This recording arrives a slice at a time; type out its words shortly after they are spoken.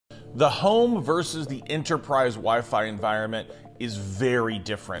The home versus the enterprise Wi-Fi environment is very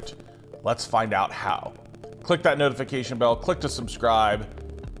different. Let's find out how. Click that notification bell, click to subscribe.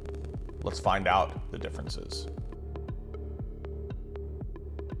 Let's find out the differences.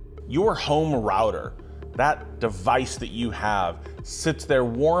 Your home router, that device that you have, sits there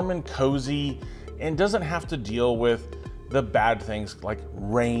warm and cozy and doesn't have to deal with the bad things like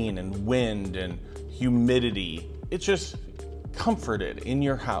rain and wind and humidity. It's just comforted in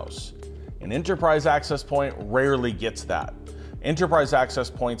your house. An enterprise access point rarely gets that. Enterprise access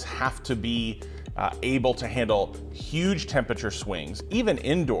points have to be able to handle huge temperature swings, even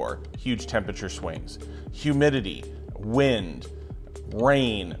indoor huge temperature swings, humidity, wind,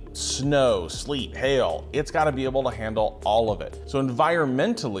 rain, snow, sleet, hail. It's got to be able to handle all of it. So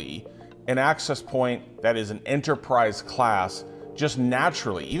environmentally, an access point that is an enterprise class just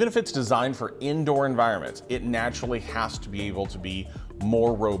naturally, even if it's designed for indoor environments, it naturally has to be able to be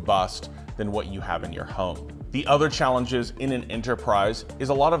more robust than what you have in your home. The other challenges in an enterprise is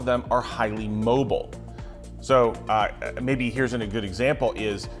a lot of them are highly mobile. So maybe here's a good example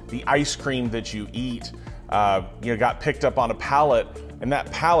is the ice cream that you eat got picked up on a pallet, and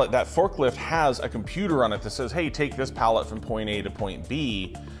that pallet, that forklift has a computer on it that says, hey, take this pallet from point A to point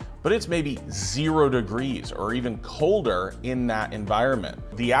B, but it's maybe 0 degrees or even colder in that environment.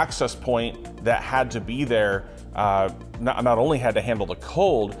 The access point that had to be there not only had to handle the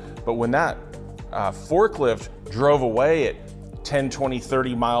cold, but when that forklift drove away at 10, 20,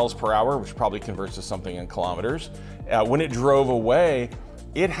 30 miles per hour, which probably converts to something in kilometers, when it drove away,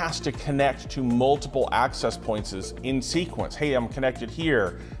 it has to connect to multiple access points in sequence. Hey, I'm connected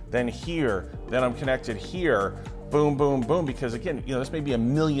here, then I'm connected here, boom, boom, boom, because again, this may be a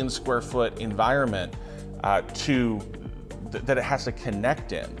 1 million square foot environment that it has to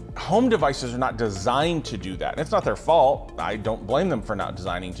connect in. Home devices are not designed to do that. And it's not their fault. I don't blame them for not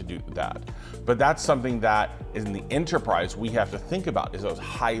designing to do that. But that's something that in the enterprise we have to think about, is those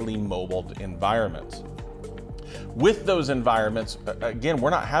highly mobile environments. With those environments, again, we're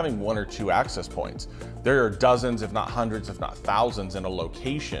not having 1 or 2 access points. There are dozens, if not hundreds, if not thousands in a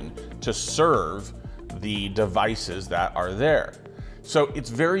location to serve the devices that are there. So it's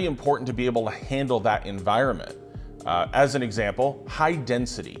very important to be able to handle that environment. As an example, high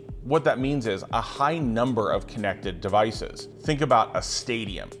density. What that means is a high number of connected devices. Think about a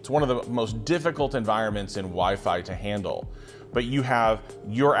stadium. It's one of the most difficult environments in Wi-Fi to handle. But you have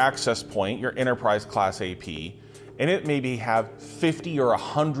your access point, your enterprise class AP, and it maybe have 50 or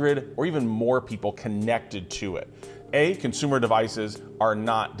 100 or even more people connected to it. Consumer devices are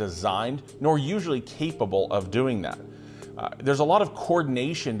not designed nor usually capable of doing that. There's a lot of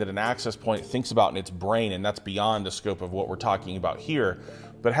coordination that an access point thinks about in its brain, and that's beyond the scope of what we're talking about here,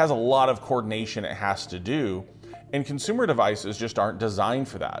 but it has a lot of coordination it has to do, and consumer devices just aren't designed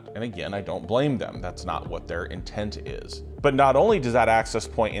for that. And again, I don't blame them. That's not what their intent is. But not only does that access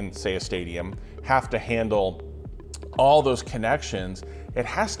point in, say, a stadium have to handle all those connections, it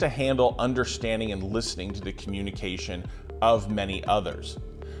has to handle understanding and listening to the communication of many others.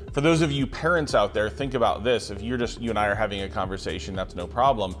 For those of you parents out there, think about this. If you and I are having a conversation, that's no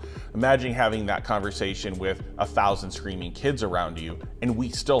problem. Imagine having that conversation with 1,000 screaming kids around you, and we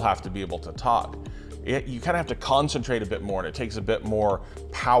still have to be able to talk. You kind of have to concentrate a bit more, and it takes a bit more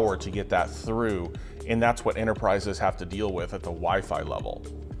power to get that through, and that's what enterprises have to deal with at the Wi-Fi level.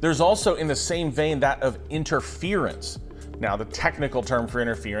 There's also, in the same vein, that of interference. Now, the technical term for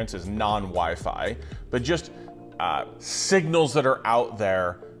interference is non-Wi-Fi, but just signals that are out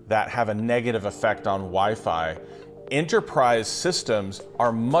there that have a negative effect on Wi-Fi. Enterprise systems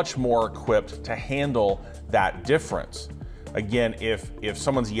are much more equipped to handle that difference. Again, if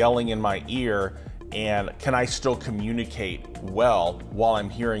someone's yelling in my ear, and can I still communicate well while I'm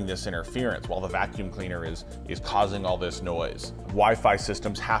hearing this interference, while the vacuum cleaner is causing all this noise? Wi-Fi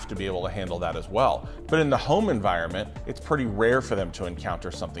systems have to be able to handle that as well. But in the home environment, it's pretty rare for them to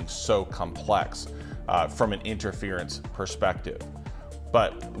encounter something so complex from an interference perspective.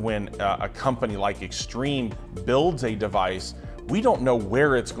 But when a company like Extreme builds a device, we don't know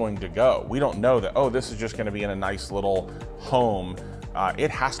where it's going to go. We don't know that, oh, this is just going to be in a nice little home. It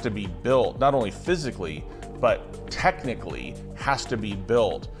has to be built, not only physically, but technically has to be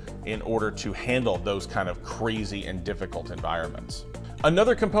built in order to handle those kind of crazy and difficult environments.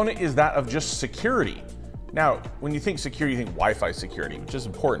 Another component is that of just security. Now, when you think security, you think Wi-Fi security, which is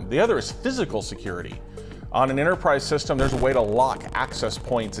important. The other is physical security. On an enterprise system, there's a way to lock access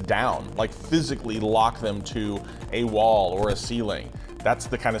points down, like physically lock them to a wall or a ceiling. That's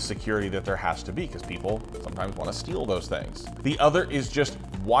the kind of security that there has to be, because people sometimes want to steal those things. The other is just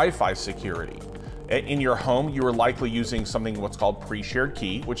Wi-Fi security. In your home, you are likely using something what's called pre-shared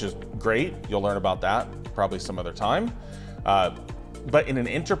key, which is great. You'll learn about that probably some other time. But in an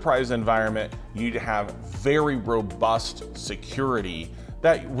enterprise environment, you need to have very robust security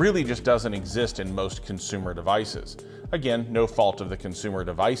that really just doesn't exist in most consumer devices. Again, no fault of the consumer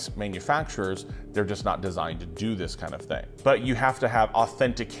device manufacturers, they're just not designed to do this kind of thing. But you have to have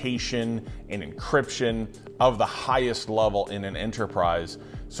authentication and encryption of the highest level in an enterprise.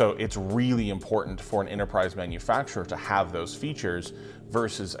 So it's really important for an enterprise manufacturer to have those features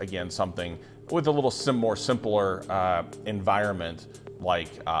versus, again, something with a little more simpler environment like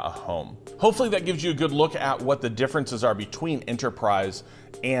a home. Hopefully that gives you a good look at what the differences are between enterprise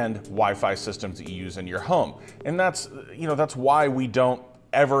and Wi-Fi systems that you use in your home. And that's why we don't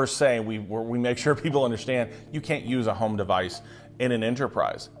ever say, we make sure people understand you can't use a home device in an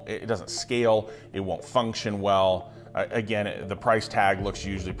enterprise. It doesn't scale, it won't function well. Again, the price tag looks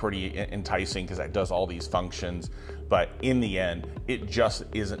usually pretty enticing because it does all these functions, but in the end, it just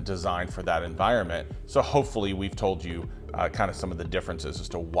isn't designed for that environment. So hopefully we've told you kind of some of the differences as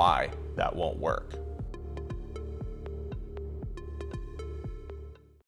to why that won't work.